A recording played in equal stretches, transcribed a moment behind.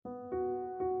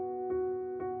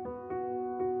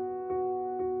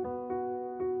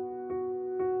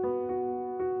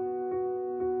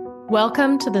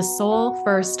Welcome to the Soul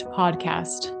First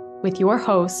podcast with your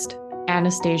host,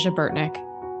 Anastasia Burtnick.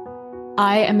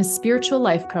 I am a spiritual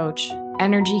life coach,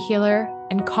 energy healer,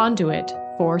 and conduit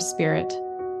for spirit.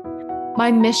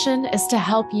 My mission is to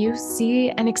help you see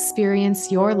and experience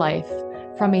your life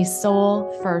from a soul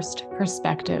first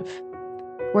perspective,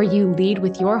 where you lead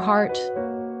with your heart,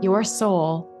 your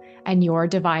soul, and your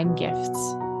divine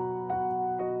gifts.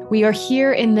 We are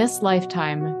here in this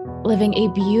lifetime living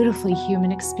a beautifully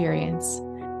human experience.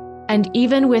 And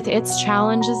even with its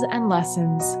challenges and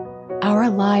lessons, our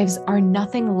lives are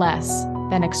nothing less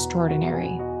than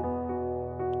extraordinary.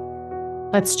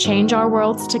 Let's change our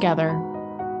worlds together,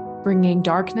 bringing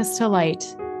darkness to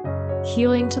light,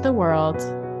 healing to the world,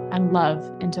 and love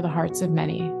into the hearts of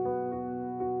many.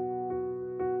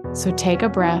 So take a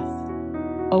breath,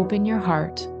 open your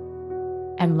heart,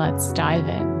 and let's dive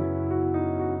in.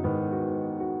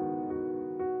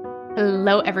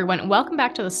 Hello, everyone. Welcome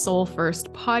back to the Soul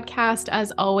First podcast.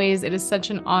 As always, it is such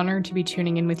an honor to be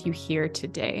tuning in with you here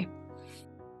today.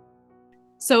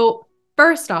 So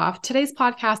first off, today's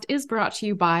podcast is brought to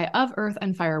you by Of Earth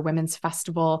and Fire Women's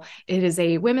Festival. It is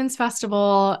a women's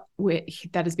festival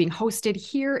that is being hosted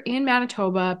here in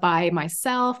Manitoba by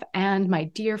myself and my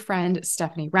dear friend,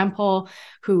 Stephanie Rempel,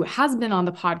 who has been on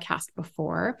the podcast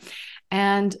before.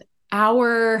 And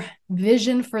our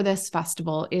vision for this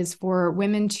festival is for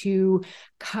women to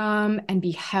come and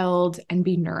be held and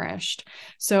be nourished.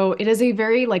 So it is a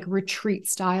very retreat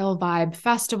style vibe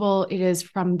festival. It is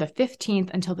from the 15th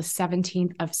until the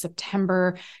 17th of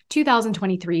September,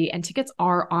 2023, and tickets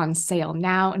are on sale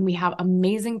now. And we have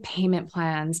amazing payment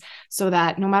plans so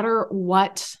that no matter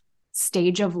what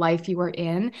stage of life you are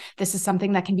in, this is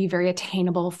something that can be very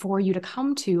attainable for you to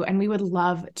come to. And we would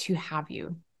love to have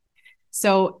you.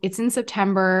 So it's in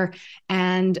September,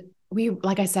 and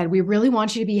like I said, we really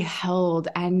want you to be held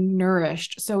and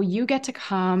nourished. So you get to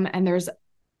come, and there's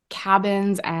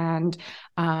cabins and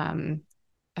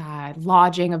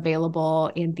lodging available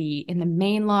in the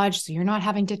main lodge. So you're not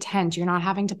having to tent, you're not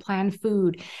having to plan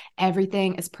food.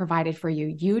 Everything is provided for you.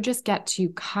 You just get to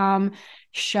come,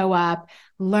 show up,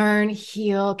 learn,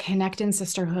 heal, connect in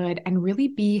sisterhood, and really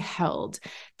be held.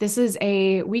 This is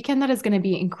a weekend that is going to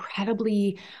be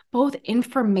incredibly both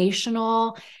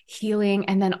informational, healing,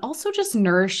 and then also just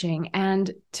nourishing.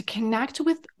 And to connect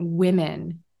with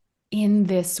women in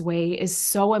this way is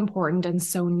so important and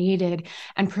so needed.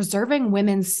 And preserving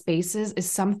women's spaces is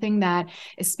something that,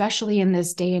 especially in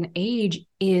this day and age,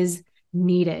 is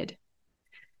needed.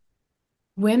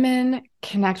 Women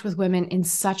connect with women in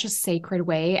such a sacred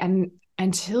way. And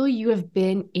until you have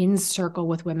been in circle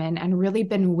with women and really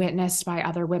been witnessed by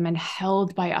other women,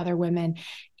 held by other women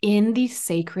in the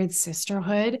sacred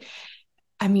sisterhood,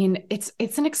 I mean, it's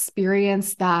an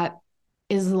experience that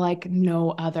is like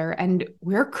no other, and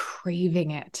we're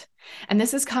craving it. And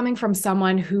this is coming from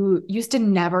someone who used to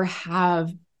never have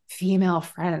female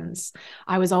friends.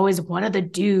 I was always one of the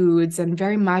dudes and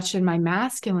very much in my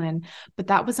masculine, but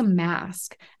that was a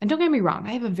mask. And don't get me wrong,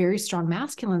 I have a very strong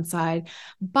masculine side,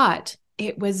 but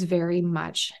it was very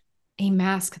much a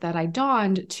mask that I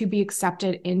donned to be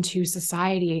accepted into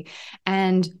society.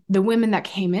 And the women that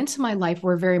came into my life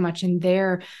were very much in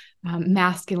their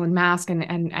masculine mask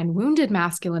and wounded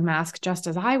masculine mask, just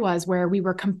as I was, where we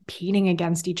were competing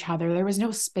against each other. There was no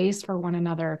space for one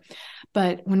another.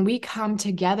 But when we come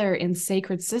together in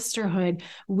sacred sisterhood,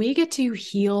 we get to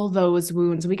heal those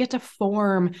wounds. We get to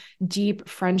form deep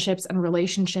friendships and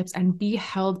relationships and be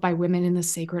held by women in the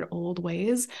sacred old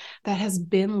ways that has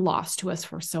been lost to us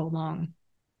for so long.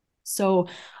 So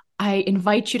I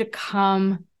invite you to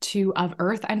come to Of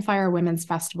Earth and Fire Women's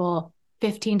Festival,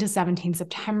 15 to 17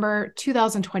 September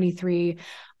 2023.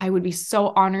 I would be so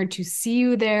honored to see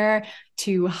you there,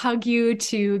 to hug you,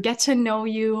 to get to know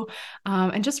you,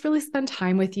 and just really spend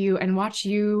time with you and watch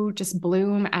you just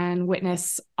bloom and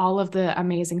witness all of the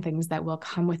amazing things that will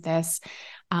come with this.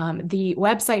 The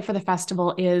website for the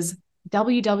festival is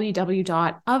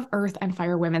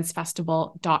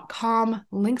www.ofearthandfirewomensfestival.com.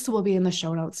 Links will be in the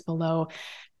show notes below.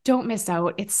 Don't miss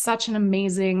out. It's such an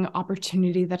amazing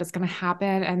opportunity that is going to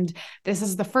happen. And this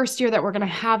is the first year that we're going to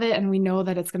have it. And we know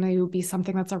that it's going to be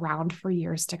something that's around for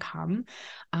years to come.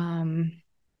 And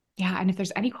if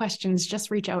there's any questions,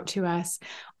 just reach out to us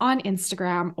on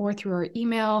Instagram or through our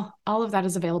email. All of that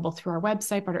is available through our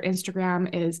website, but our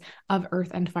Instagram is Of Earth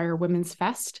and Fire Women's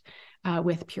Fest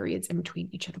with periods in between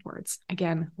each of the words.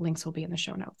 Again, links will be in the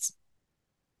show notes.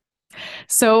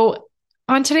 So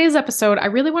on today's episode, I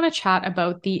really want to chat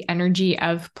about the energy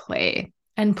of play.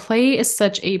 And play is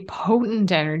such a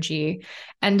potent energy,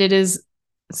 and it is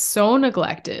so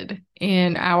neglected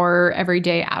in our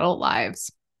everyday adult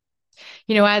lives.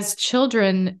 As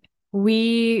children,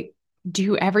 we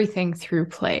do everything through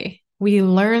play. We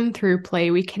learn through play.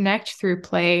 We connect through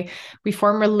play. We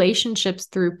form relationships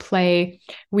through play.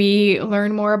 We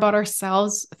learn more about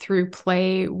ourselves through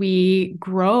play. We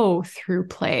grow through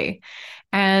play.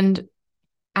 And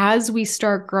as we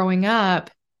start growing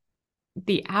up,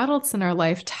 the adults in our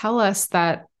life tell us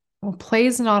that, well, play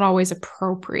is not always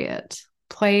appropriate.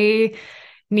 Play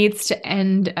needs to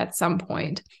end at some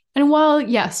point. And while,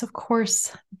 yes, of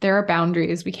course, there are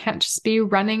boundaries, we can't just be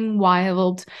running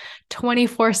wild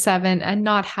 24/7 and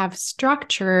not have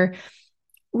structure.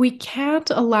 We can't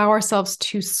allow ourselves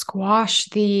to squash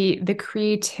the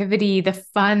creativity, the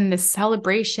fun, the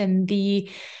celebration, the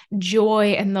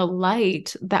joy and the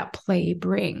light that play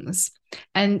brings.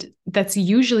 And that's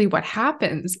usually what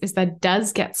happens, is that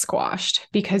does get squashed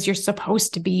because you're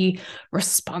supposed to be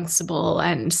responsible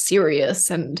and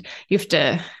serious, and you have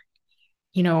to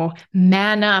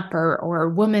man up or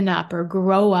woman up or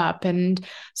grow up and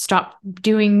stop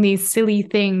doing these silly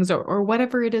things or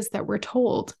whatever it is that we're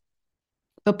told.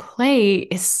 But play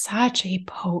is such a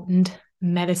potent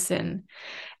medicine.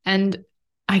 And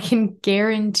I can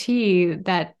guarantee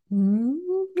that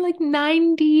like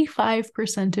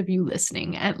 95% of you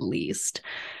listening, at least,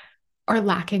 are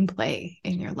lacking play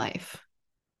in your life.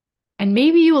 And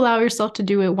maybe you allow yourself to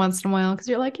do it once in a while because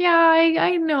you're like, yeah,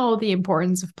 I know the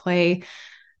importance of play.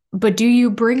 But do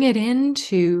you bring it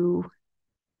into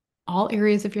all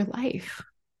areas of your life?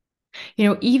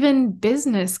 Even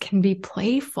business can be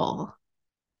playful.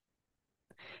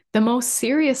 The most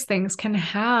serious things can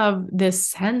have this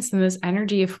sense and this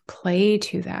energy of play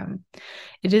to them.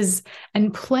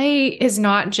 And play is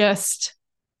not just,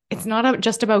 it's not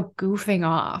just about goofing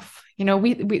off.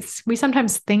 We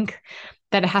sometimes think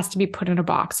that it has to be put in a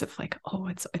box of like, oh,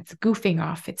 it's goofing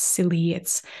off, it's silly,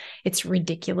 it's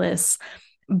ridiculous.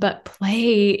 But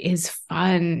play is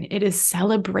fun. It is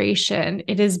celebration.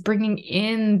 It is bringing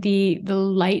in the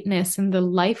lightness and the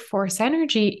life force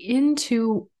energy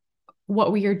into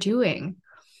what we are doing.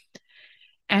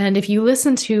 And if you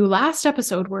listen to last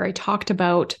episode where I talked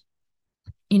about,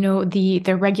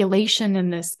 the regulation in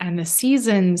this and the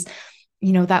seasons,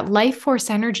 that life force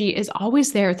energy is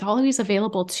always there. It's always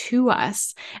available to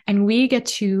us. And we get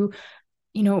to,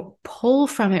 pull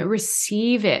from it,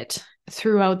 receive it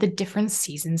throughout the different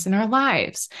seasons in our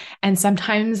lives. And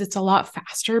sometimes it's a lot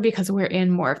faster because we're in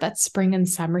more of that spring and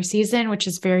summer season, which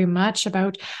is very much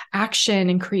about action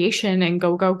and creation and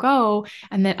go, go, go.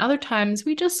 And then other times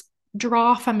we just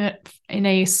draw from it in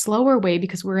a slower way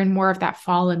because we're in more of that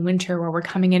fall and winter where we're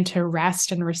coming into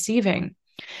rest and receiving.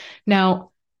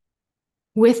 Now,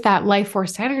 with that life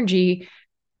force energy,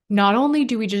 not only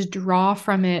do we just draw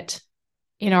from it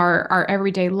in our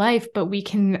everyday life, but we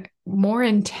can more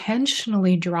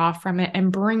intentionally draw from it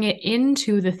and bring it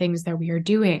into the things that we are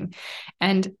doing.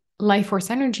 And life force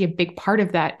energy, a big part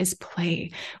of that is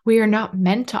play. We are not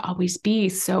meant to always be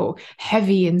so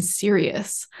heavy and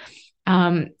serious.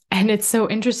 And it's so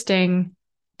interesting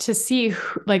to see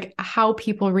like how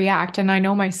people react. And I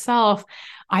know myself,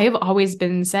 I have always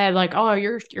been said like, oh,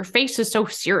 your face is so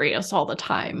serious all the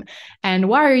time. And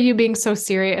why are you being so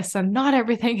serious? And not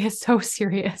everything is so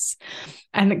serious.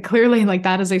 And clearly like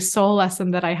that is a soul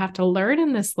lesson that I have to learn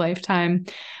in this lifetime.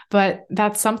 But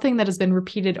that's something that has been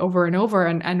repeated over and over.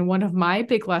 And one of my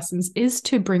big lessons is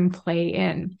to bring play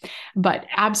in. But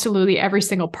absolutely every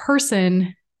single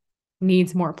person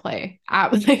needs more play.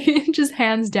 Just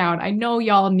hands down. I know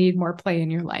y'all need more play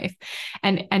in your life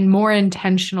and more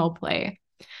intentional play.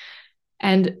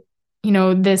 And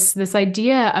this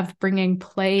idea of bringing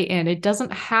play in, it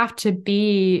doesn't have to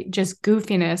be just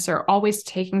goofiness or always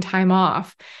taking time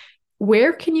off.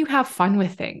 Where can you have fun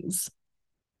with things?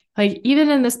 Like even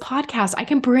in this podcast, I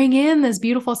can bring in this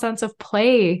beautiful sense of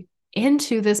play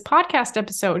into this podcast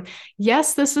episode.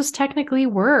 Yes, this is technically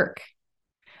work,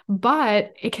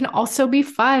 but it can also be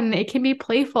fun. It can be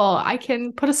playful. I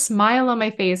can put a smile on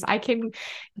my face. I can,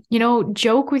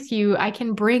 joke with you. I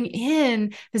can bring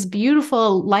in this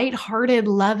beautiful, lighthearted,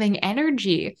 loving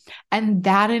energy. And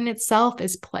that in itself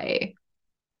is play.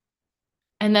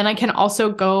 And then I can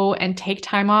also go and take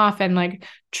time off and like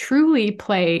truly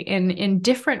play in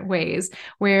different ways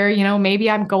where, maybe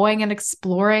I'm going and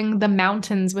exploring the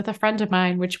mountains with a friend of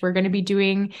mine, which we're going to be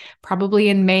doing probably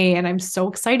in May. And I'm so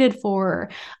excited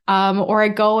for, or I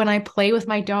go and I play with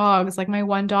my dogs. Like my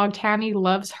one dog, Tammy,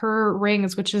 loves her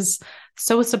rings, which is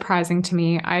so surprising to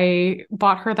me. I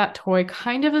bought her that toy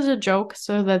kind of as a joke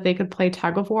so that they could play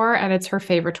tug of war. And it's her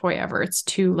favorite toy ever. It's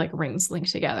two like rings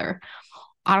linked together.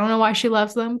 I don't know why she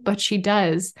loves them, but she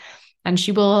does. and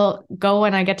she will go,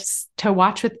 and I get to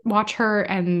watch her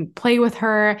and play with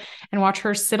her and watch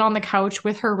her sit on the couch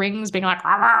with her rings being like,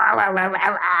 rah, rah, rah, rah, rah,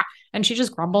 rah. And she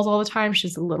just grumbles all the time.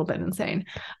 She's a little bit insane.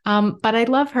 But I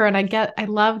love her, and I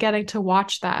love getting to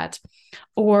watch that.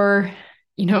 Or,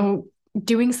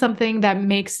 doing something that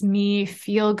makes me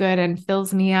feel good and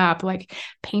fills me up, like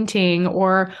painting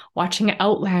or watching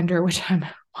Outlander, which I'm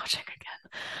watching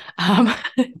again.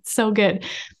 It's so good.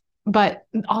 But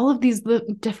all of these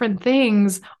different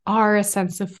things are a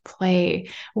sense of play.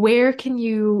 Where can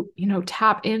you,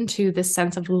 tap into this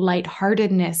sense of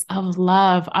lightheartedness, of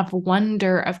love, of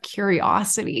wonder, of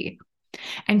curiosity?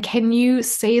 And can you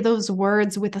say those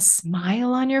words with a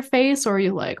smile on your face? Or are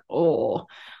you like, oh,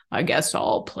 I guess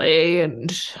I'll play,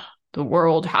 and the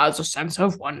world has a sense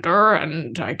of wonder,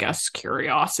 and I guess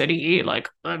curiosity, like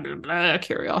blah, blah, blah,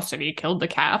 curiosity killed the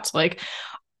cat. Like,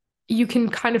 you can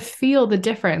kind of feel the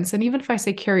difference. And even if I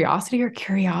say curiosity or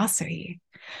curiosity,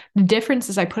 the difference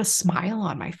is I put a smile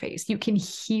on my face. You can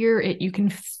hear it. You can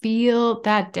feel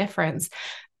that difference.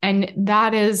 And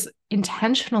that is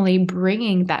intentionally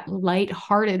bringing that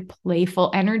lighthearted,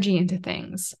 playful energy into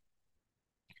things.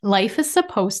 Life is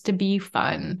supposed to be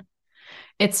fun.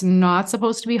 It's not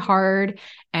supposed to be hard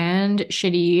and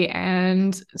shitty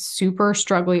and super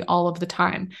struggly all of the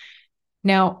time.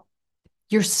 Now,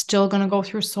 you're still going to go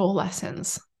through soul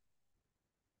lessons.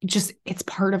 It's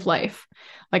part of life.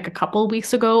 Like a couple of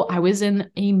weeks ago, I was in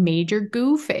a major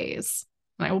goo phase.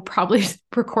 And I will probably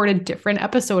record a different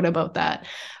episode about that.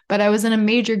 But I was in a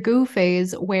major goo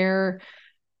phase where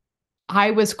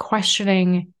I was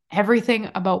questioning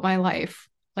everything about my life.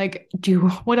 Like,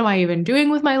 what am I even doing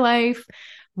with my life?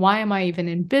 Why am I even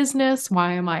in business?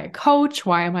 Why am I a coach?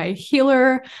 Why am I a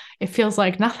healer? It feels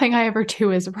like nothing I ever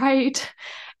do is right.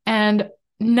 And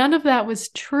none of that was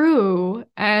true.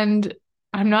 And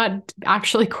I'm not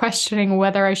actually questioning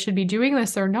whether I should be doing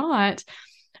this or not.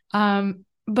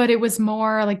 But it was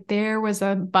more like there was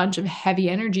a bunch of heavy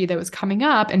energy that was coming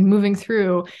up and moving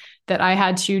through that I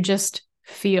had to just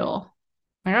feel.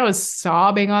 Like, I was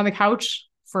sobbing on the couch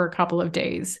for a couple of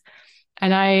days,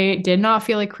 and I did not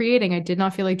feel like creating. I did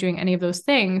not feel like doing any of those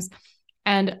things.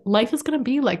 And life is going to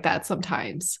be like that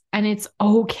sometimes. And it's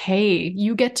okay.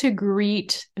 You get to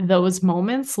greet those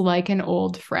moments like an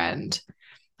old friend.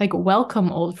 Like,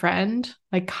 welcome, old friend.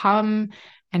 Like, come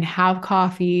and have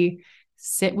coffee,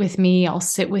 sit with me. I'll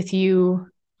sit with you.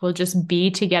 We'll just be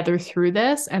together through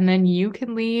this. And then you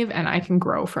can leave and I can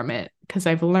grow from it because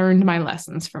I've learned my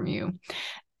lessons from you.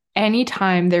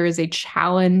 Anytime there is a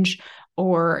challenge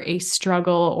or a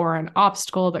struggle or an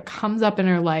obstacle that comes up in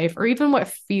our life, or even what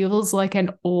feels like an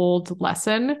old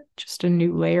lesson, just a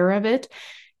new layer of it,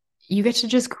 you get to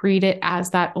just greet it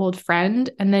as that old friend.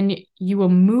 And then you will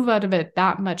move out of it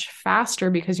that much faster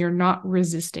because you're not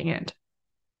resisting it.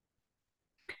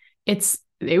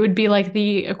 It would be like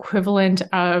the equivalent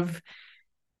of,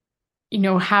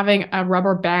 having a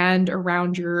rubber band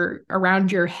around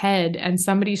your head and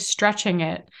somebody's stretching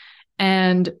it,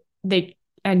 and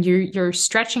you're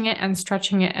stretching it and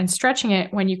stretching it and stretching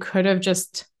it when you could have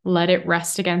just let it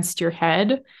rest against your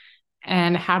head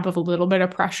and have a little bit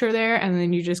of pressure there, and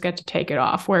then you just get to take it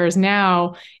off. Whereas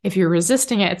now, if you're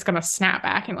resisting it, it's going to snap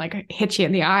back and like hit you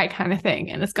in the eye kind of thing,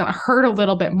 and it's going to hurt a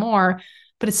little bit more,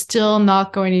 but it's still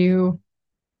not going to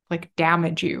like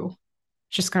damage you.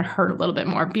 It's just going to hurt a little bit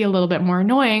more, be a little bit more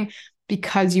annoying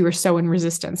because you were so in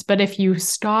resistance. But if you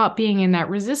stop being in that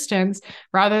resistance,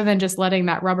 rather than just letting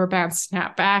that rubber band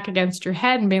snap back against your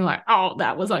head and being like, oh,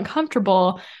 that was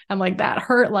uncomfortable, and like that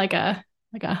hurt like a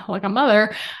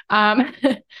mother,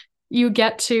 you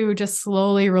get to just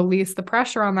slowly release the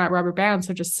pressure on that rubber band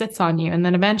so it just sits on you, and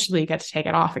then eventually you get to take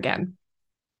it off again.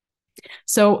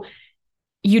 So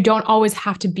you don't always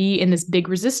have to be in this big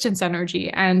resistance energy.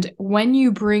 And when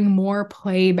you bring more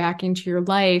play back into your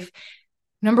life,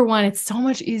 number one, it's so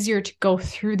much easier to go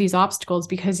through these obstacles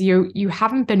because you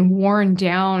haven't been worn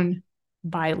down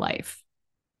by life.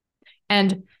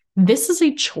 And this is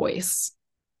a choice.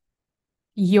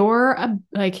 Whether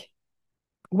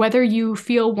you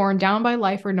feel worn down by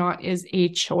life or not is a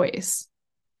choice.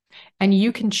 And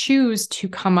you can choose to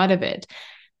come out of it.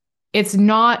 It's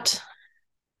not,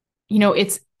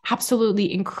 it's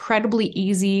absolutely incredibly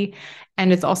easy,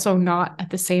 and it's also not at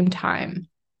the same time.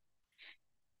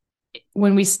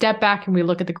 When we step back and we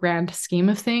look at the grand scheme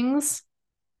of things,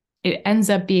 it ends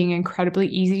up being incredibly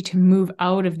easy to move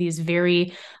out of these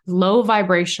very low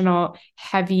vibrational,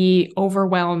 heavy,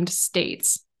 overwhelmed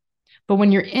states. But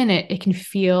when you're in it, it can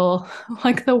feel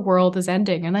like the world is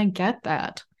ending. And I get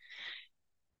that.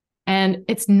 And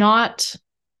it's not,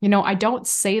 I don't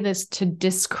say this to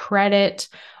discredit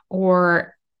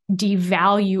or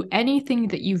devalue anything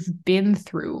that you've been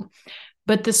through.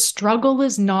 But the struggle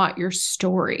is not your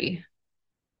story.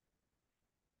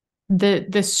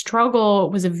 The struggle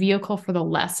was a vehicle for the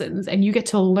lessons, and you get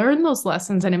to learn those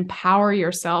lessons and empower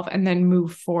yourself and then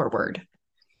move forward.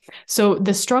 So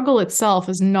the struggle itself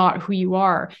is not who you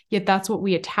are, yet that's what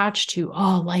we attach to.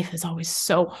 Oh, life is always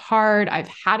so hard. I've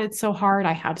had it so hard.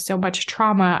 I have so much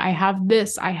trauma. I have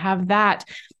this, I have that.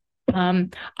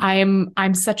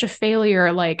 I'm such a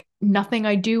failure. Like nothing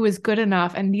I do is good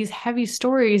enough. And these heavy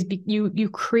stories, you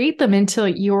create them into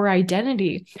your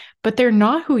identity, but they're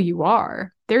not who you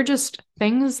are. They're just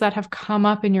things that have come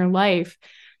up in your life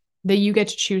that you get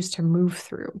to choose to move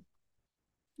through,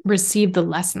 receive the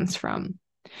lessons from.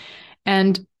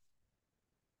 And,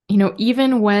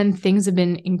 even when things have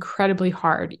been incredibly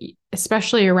hard,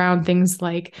 especially around things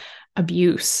like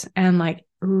abuse and like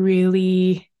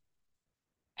really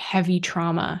heavy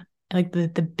trauma, like the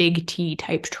big T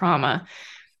type trauma,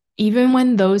 even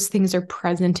when those things are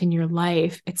present in your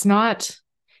life, it's not,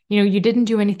 you didn't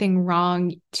do anything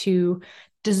wrong to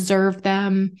deserve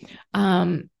them.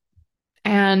 And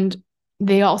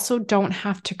they also don't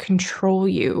have to control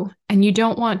you. And you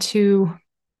don't want to,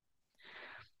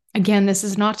 again, this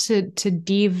is not to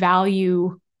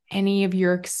devalue any of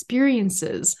your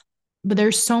experiences, but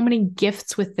there's so many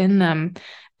gifts within them.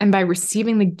 And by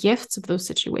receiving the gifts of those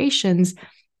situations,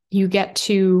 you get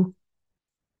to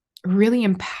really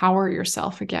empower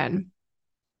yourself again.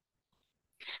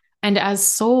 And as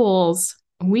souls,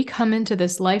 we come into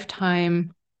this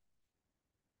lifetime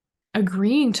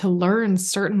agreeing to learn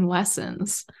certain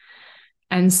lessons.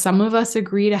 And some of us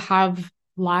agree to have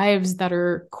lives that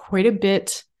are quite a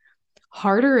bit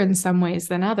harder in some ways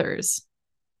than others.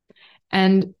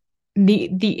 And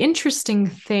the interesting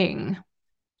thing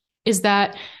is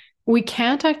that we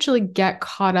can't actually get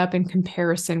caught up in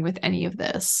comparison with any of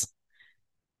this.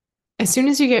 As soon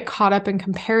as you get caught up in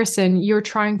comparison, you're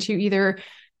trying to either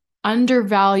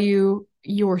undervalue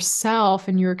yourself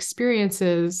and your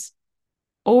experiences,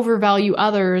 overvalue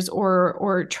others,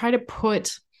 or try to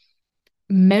put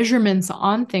measurements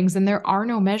on things. And there are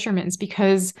no measurements,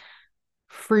 because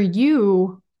for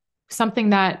you, something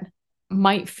that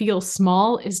might feel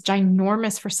small is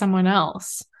ginormous for someone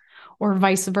else, or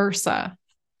vice versa.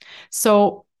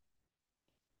 So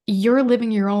you're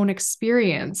living your own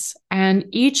experience, and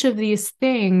each of these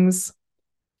things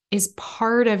is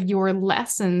part of your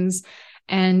lessons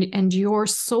and your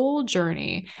soul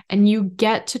journey, and you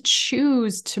get to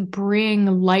choose to bring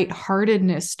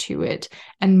lightheartedness to it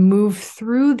and move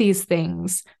through these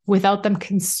things without them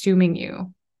consuming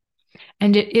you.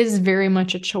 And it is very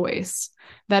much a choice.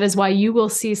 That is why you will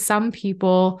see some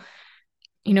people,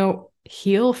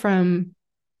 heal from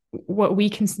what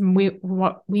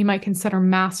we might consider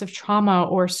massive trauma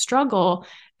or struggle,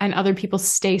 and other people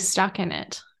stay stuck in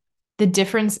it. The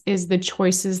difference is the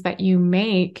choices that you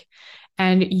make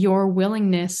and your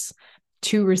willingness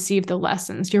to receive the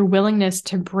lessons, your willingness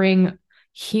to bring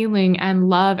healing and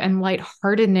love and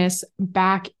lightheartedness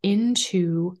back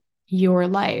into your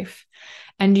life,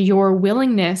 and your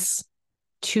willingness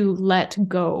to let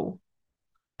go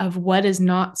of what is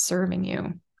not serving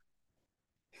you.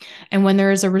 And when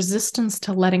there is a resistance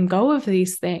to letting go of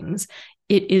these things,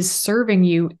 it is serving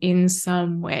you in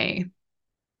some way.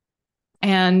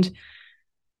 And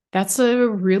that's a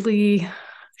really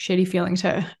shitty feeling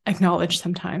to acknowledge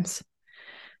sometimes.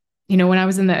 When I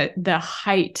was in the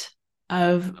height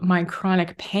of my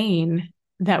chronic pain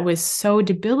that was so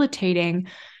debilitating,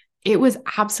 it was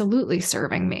absolutely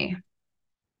serving me.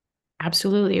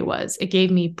 Absolutely, it was. It gave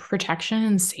me protection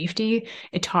and safety.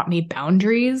 It taught me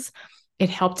boundaries. It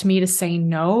helped me to say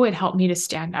no. It helped me to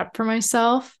stand up for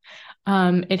myself.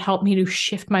 It helped me to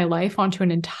shift my life onto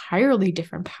an entirely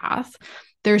different path.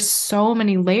 There's so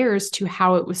many layers to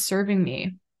how it was serving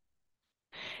me.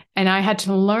 And I had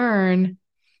to learn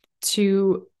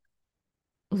to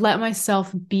let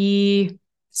myself be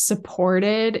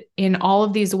supported in all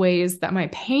of these ways that my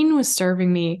pain was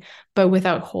serving me, but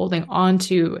without holding on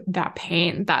to that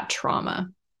pain, that trauma.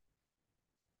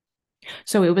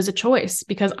 So it was a choice,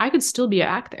 because I could still be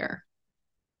back there.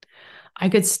 I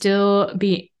could still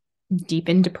be deep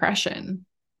in depression.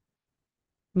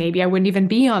 Maybe I wouldn't even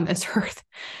be on this earth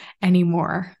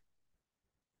anymore.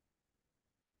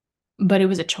 But it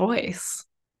was a choice.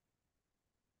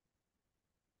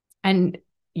 And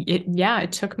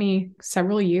it took me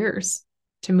several years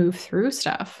to move through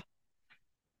stuff.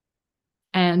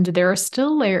 And there are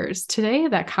still layers today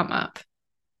that come up.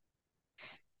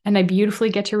 And I beautifully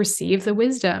get to receive the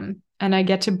wisdom, and I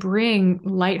get to bring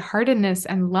lightheartedness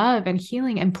and love and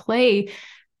healing and play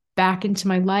back into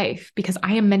my life because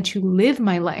I am meant to live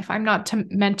my life. I'm not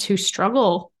meant to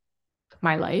struggle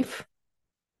my life.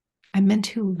 I'm meant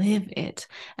to live it.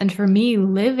 And for me,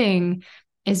 living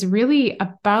is really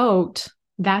about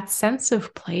that sense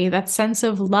of play, that sense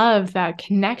of love, that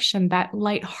connection, that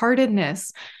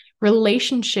lightheartedness,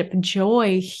 relationship,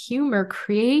 joy, humor,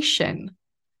 creation,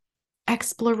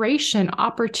 exploration,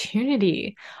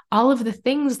 opportunity, all of the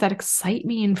things that excite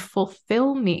me and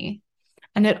fulfill me.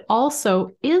 And it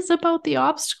also is about the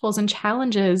obstacles and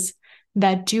challenges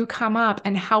that do come up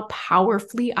and how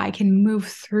powerfully I can move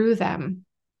through them.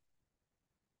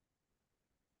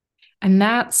 And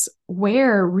that's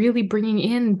where really bringing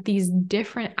in these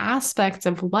different aspects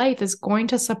of life is going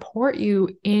to support you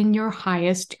in your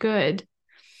highest good.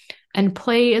 And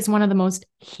play is one of the most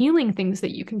healing things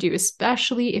that you can do,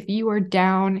 especially if you are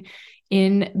down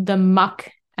in the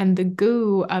muck and the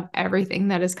goo of everything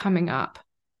that is coming up.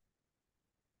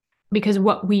 Because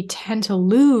what we tend to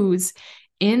lose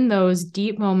in those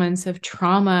deep moments of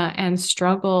trauma and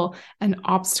struggle and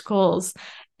obstacles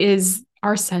is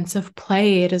our sense of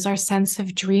play. It is our sense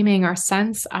of dreaming, our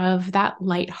sense of that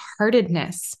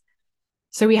lightheartedness.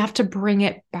 So we have to bring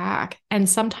it back. And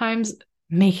sometimes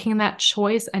making that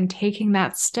choice and taking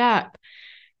that step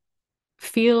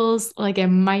feels like it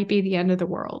might be the end of the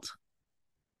world.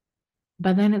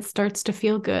 But then it starts to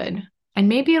feel good. And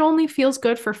maybe it only feels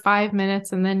good for 5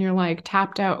 minutes and then you're like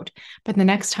tapped out. But the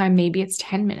next time, maybe it's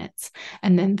 10 minutes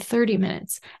and then 30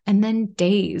 minutes and then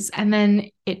days. And then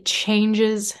it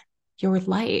changes your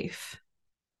life.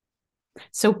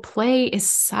 So play is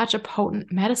such a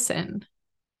potent medicine.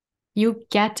 You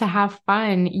get to have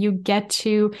fun. You get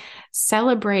to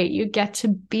celebrate. You get to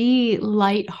be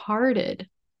lighthearted.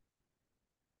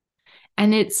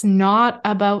 And it's not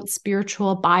about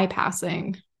spiritual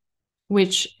bypassing,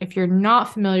 which, if you're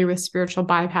not familiar with spiritual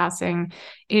bypassing,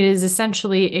 it is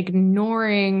essentially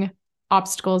ignoring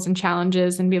obstacles and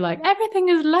challenges and be like, everything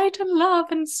is light and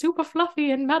love and super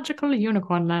fluffy and magical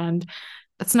unicorn land.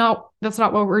 That's not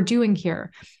what we're doing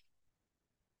here.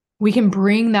 We can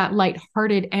bring that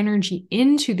lighthearted energy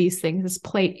into these things, this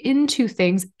play into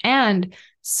things, and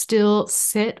still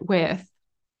sit with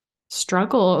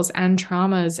struggles and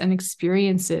traumas and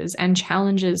experiences and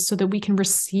challenges so that we can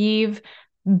receive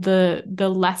the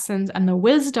lessons and the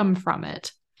wisdom from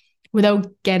it without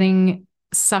getting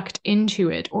sucked into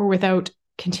it or without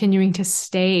continuing to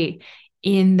stay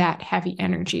in that heavy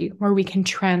energy where we can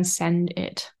transcend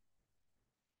it.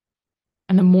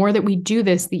 And the more that we do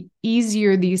this, the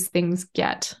easier these things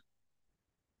get,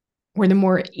 or the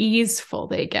more easeful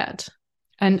they get.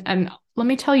 And let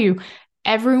me tell you,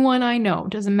 everyone I know,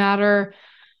 doesn't matter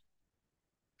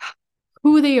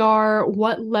who they are,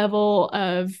 what level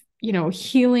of,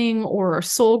 healing or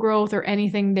soul growth or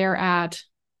anything they're at,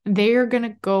 they're going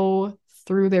to go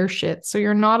through their shit. So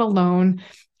you're not alone.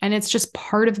 And it's just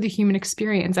part of the human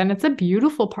experience. And it's a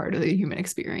beautiful part of the human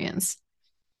experience.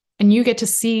 And you get to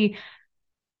see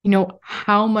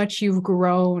how much you've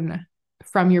grown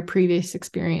from your previous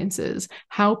experiences,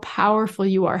 how powerful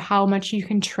you are, how much you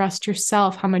can trust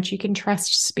yourself, how much you can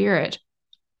trust spirit.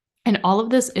 And all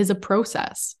of this is a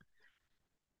process.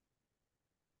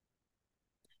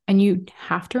 And you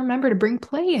have to remember to bring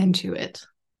play into it.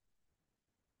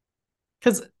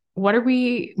 Because what are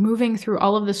we moving through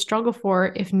all of the struggle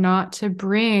for if not to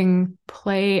bring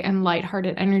play and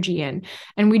lighthearted energy in?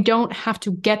 And we don't have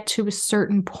to get to a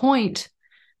certain point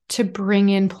to bring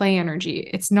in play energy.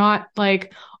 It's not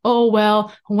like, oh,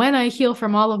 well, when I heal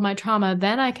from all of my trauma,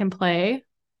 then I can play.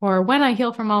 Or when I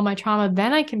heal from all my trauma,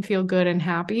 then I can feel good and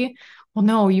happy. Well,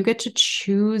 no, you get to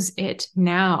choose it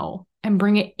now and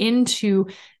bring it into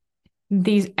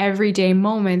these everyday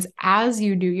moments as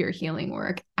you do your healing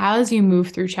work, as you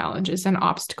move through challenges and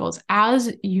obstacles,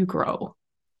 as you grow.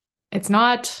 It's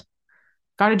not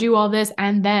got to do all this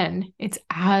and then, it's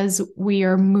as we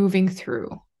are moving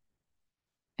through.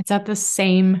 It's at the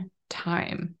same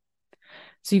time.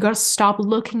 So you got to stop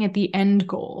looking at the end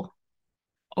goal.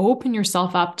 Open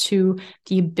yourself up to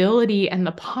the ability and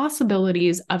the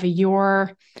possibilities of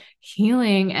your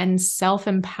healing and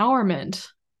self-empowerment.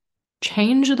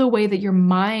 Change the way that your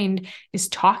mind is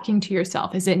talking to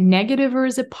yourself. Is it negative or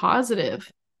is it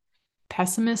positive?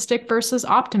 Pessimistic versus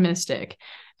optimistic.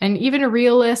 And even a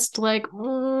realist, like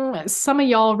some of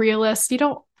y'all realists, you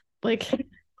don't like...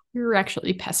 You're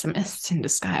actually pessimists in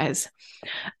disguise.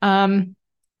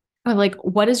 Like,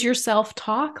 what is your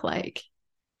self-talk like?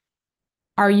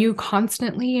 Are you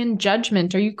constantly in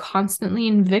judgment? Are you constantly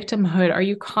in victimhood? Are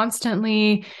you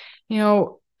constantly,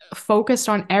 focused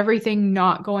on everything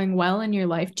not going well in your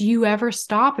life? Do you ever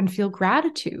stop and feel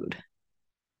gratitude?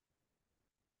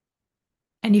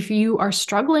 And if you are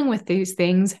struggling with these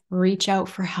things, reach out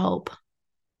for help,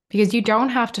 because you don't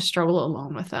have to struggle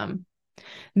alone with them.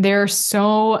 There are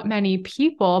so many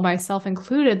people, myself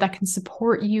included, that can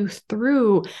support you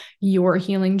through your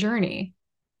healing journey.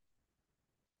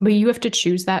 But you have to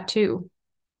choose that too.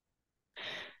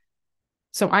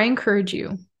 So I encourage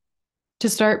you to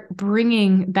start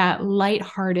bringing that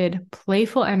lighthearted,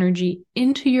 playful energy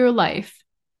into your life,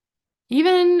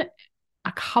 even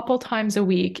a couple times a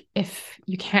week if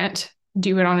you can't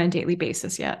do it on a daily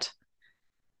basis yet.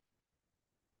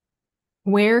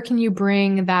 Where can you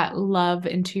bring that love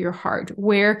into your heart?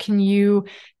 Where can you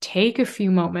take a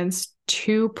few moments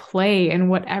to play in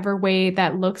whatever way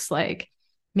that looks like?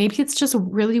 Maybe it's just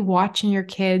really watching your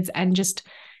kids and just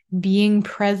being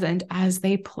present as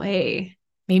they play.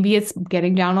 Maybe it's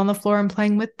getting down on the floor and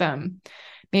playing with them.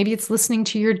 Maybe it's listening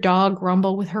to your dog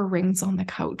grumble with her rings on the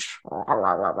couch.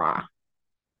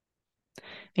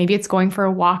 Maybe it's going for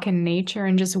a walk in nature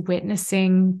and just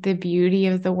witnessing the beauty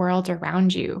of the world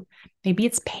around you. Maybe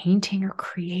it's painting or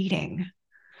creating.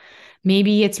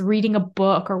 Maybe it's reading a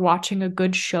book or watching a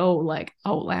good show like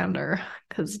Outlander,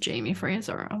 because Jamie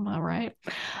Fraser, am I right?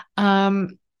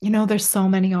 There's so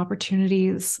many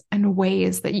opportunities and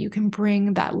ways that you can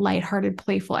bring that lighthearted,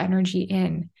 playful energy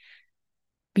in,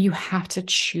 but you have to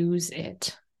choose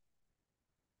it.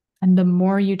 And the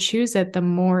more you choose it, the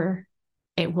more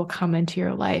it will come into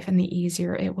your life and the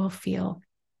easier it will feel.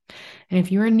 And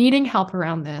if you are needing help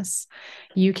around this,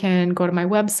 you can go to my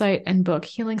website and book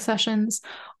healing sessions.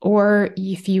 Or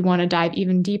if you want to dive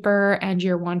even deeper and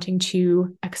you're wanting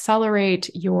to accelerate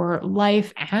your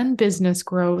life and business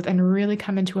growth and really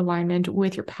come into alignment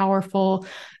with your powerful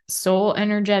soul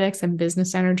energetics and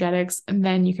business energetics,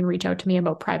 then you can reach out to me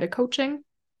about private coaching.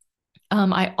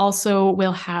 I also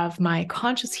will have my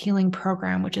conscious healing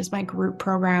program, which is my group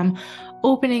program,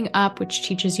 opening up, which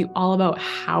teaches you all about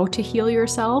how to heal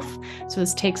yourself. So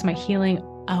this takes my healing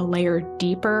a layer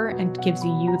deeper and gives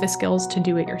you the skills to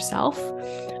do it yourself.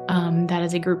 That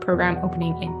is a group program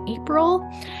opening in April.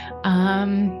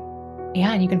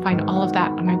 And you can find all of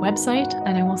that on my website,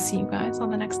 and I will see you guys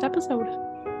on the next episode.